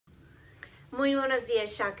Muy buenos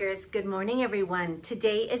días, Shockers. Good morning, everyone.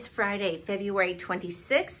 Today is Friday, February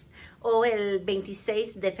 26th, o el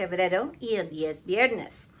 26 de febrero, y el día es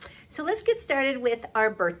viernes. So let's get started with our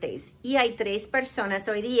birthdays. Y hay 3 personas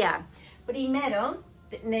hoy día. Primero,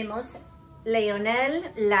 tenemos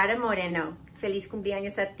Leonel Lara Moreno. Feliz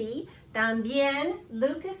cumpleaños a ti. También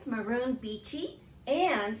Lucas Maroon Beachy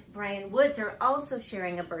and Brian Woods are also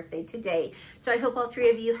sharing a birthday today. So I hope all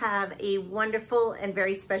 3 of you have a wonderful and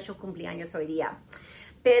very special cumpleaños hoy día.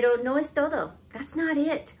 Pero no es todo. That's not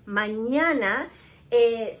it. Mañana,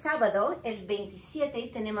 sábado, el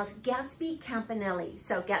 27, tenemos Gatsby Campanelli.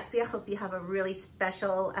 So Gatsby, I hope you have a really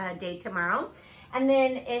special day tomorrow. And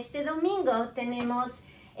then este domingo tenemos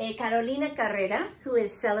Carolina Carrera, who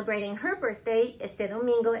is celebrating her birthday este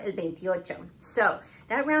domingo, el 28. So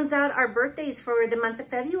that rounds out our birthdays for the month of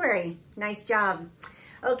February. Nice job.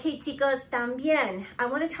 Okay, chicos, también, I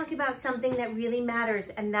want to talk about something that really matters,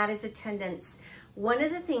 and that is attendance. One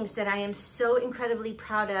of the things that I am so incredibly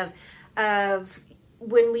proud of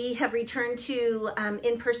when we have returned to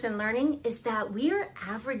in-person learning is that we are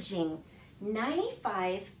averaging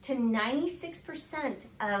 95 to 96%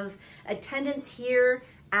 of attendance here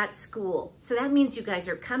at school. So that means you guys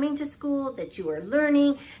are coming to school, that you are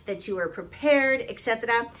learning, that you are prepared,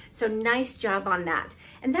 etc. So nice job on that.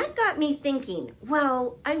 And that got me thinking,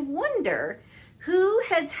 well, I wonder who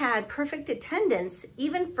has had perfect attendance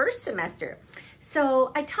even first semester.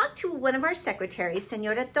 So I talked to one of our secretaries,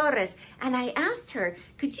 Senora Torres, and I asked her,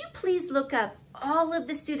 could you please look up all of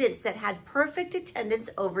the students that had perfect attendance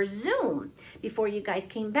over Zoom before you guys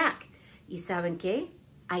came back? ¿Y saben qué?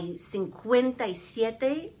 Hay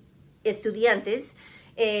 57 estudiantes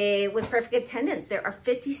with perfect attendance. There are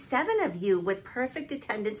 57 of you with perfect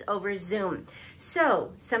attendance over Zoom.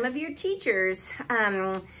 So some of your teachers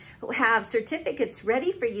have certificates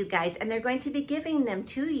ready for you guys, and they're going to be giving them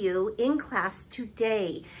to you in class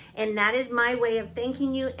today. And that is my way of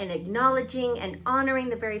thanking you and acknowledging and honoring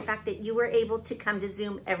the very fact that you were able to come to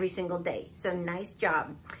Zoom every single day. So nice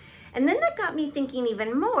job. And then that got me thinking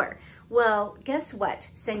even more. Well, guess what?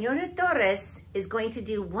 Senora Torres is going to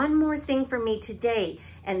do one more thing for me today,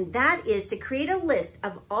 and that is to create a list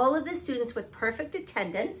of all of the students with perfect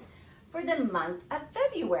attendance for the month of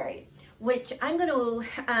February, which I'm going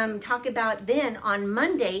to talk about then on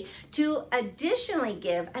Monday to additionally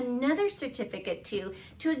give another certificate to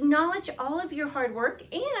acknowledge all of your hard work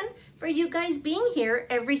and for you guys being here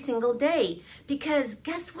every single day. Because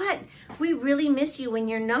guess what? We really miss you when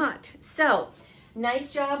you're not. So nice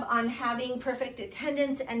job on having perfect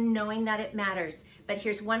attendance and knowing that it matters. But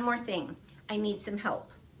here's one more thing. I need some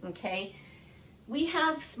help, okay? We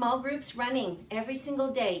have small groups running every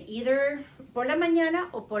single day, either por la mañana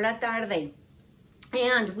o por la tarde.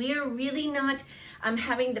 And we are really not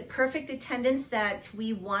having the perfect attendance that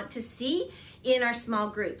we want to see in our small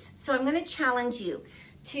groups. So I'm going to challenge you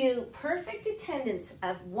to perfect attendance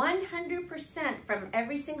of 100% from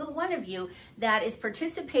every single one of you that is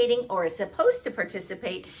participating or is supposed to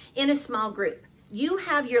participate in a small group. You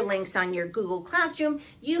have your links on your Google Classroom,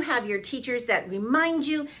 you have your teachers that remind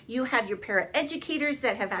you, you have your paraeducators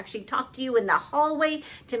that have actually talked to you in the hallway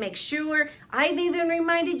to make sure. I've even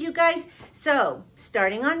reminded you guys. So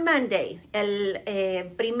starting on Monday, el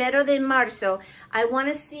 1 de marzo, I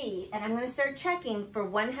want to see, and I'm going to start checking for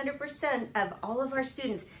 100% of all of our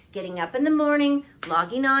students getting up in the morning,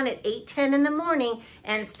 logging on at 8:10 in the morning,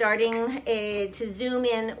 and starting to Zoom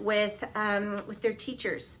in with their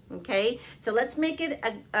teachers, okay? So let's make it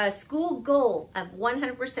a school goal of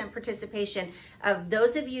 100% participation of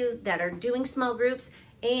those of you that are doing small groups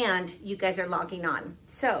and you guys are logging on.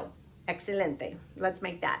 So, excelente. Let's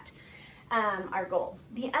make that our goal.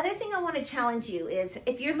 The other thing I want to challenge you is,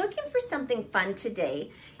 if you're looking for something fun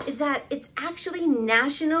today, is that it's actually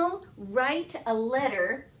National Write a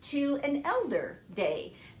Letter to an Elder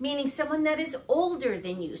Day, meaning someone that is older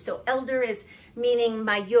than you. So elder is meaning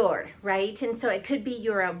mayor, right? And so it could be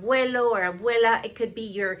your abuelo or abuela. It could be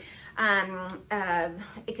your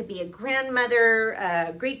it could be a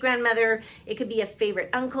grandmother, great grandmother. It could be a favorite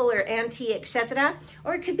uncle or auntie, etc.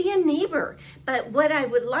 Or it could be a neighbor. But what I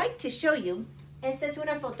would like to show you, esta es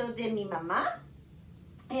una foto de mi mamá,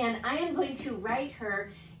 and I am going to write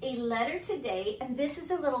her a letter today. And this is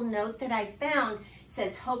a little note that I found. It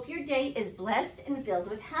says, hope your day is blessed and filled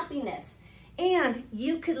with happiness. And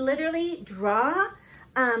you could literally draw,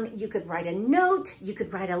 you could write a note, you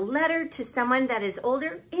could write a letter to someone that is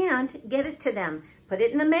older and get it to them. Put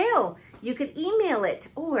it in the mail. You could email it,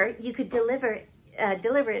 or you could deliver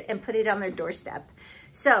it and put it on their doorstep.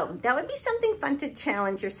 So that would be something fun to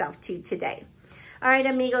challenge yourself to today. All right,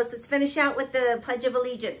 amigos, let's finish out with the Pledge of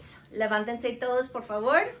Allegiance. Levántense todos, por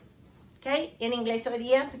favor. Okay, en inglés hoy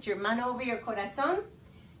día, put your mano over your corazón.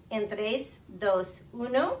 En 3, 2,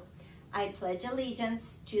 1. I pledge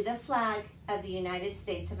allegiance to the flag of the United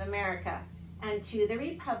States of America and to the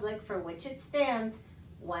republic for which it stands,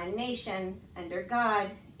 one nation, under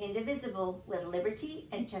God, indivisible, with liberty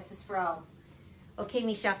and justice for all. Okay,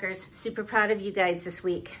 me shockers, super proud of you guys this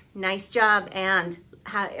week. Nice job, and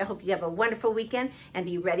I hope you have a wonderful weekend and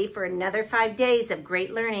be ready for another 5 days of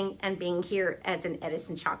great learning and being here as an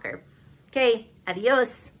Edison Shocker. Okay,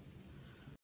 adios.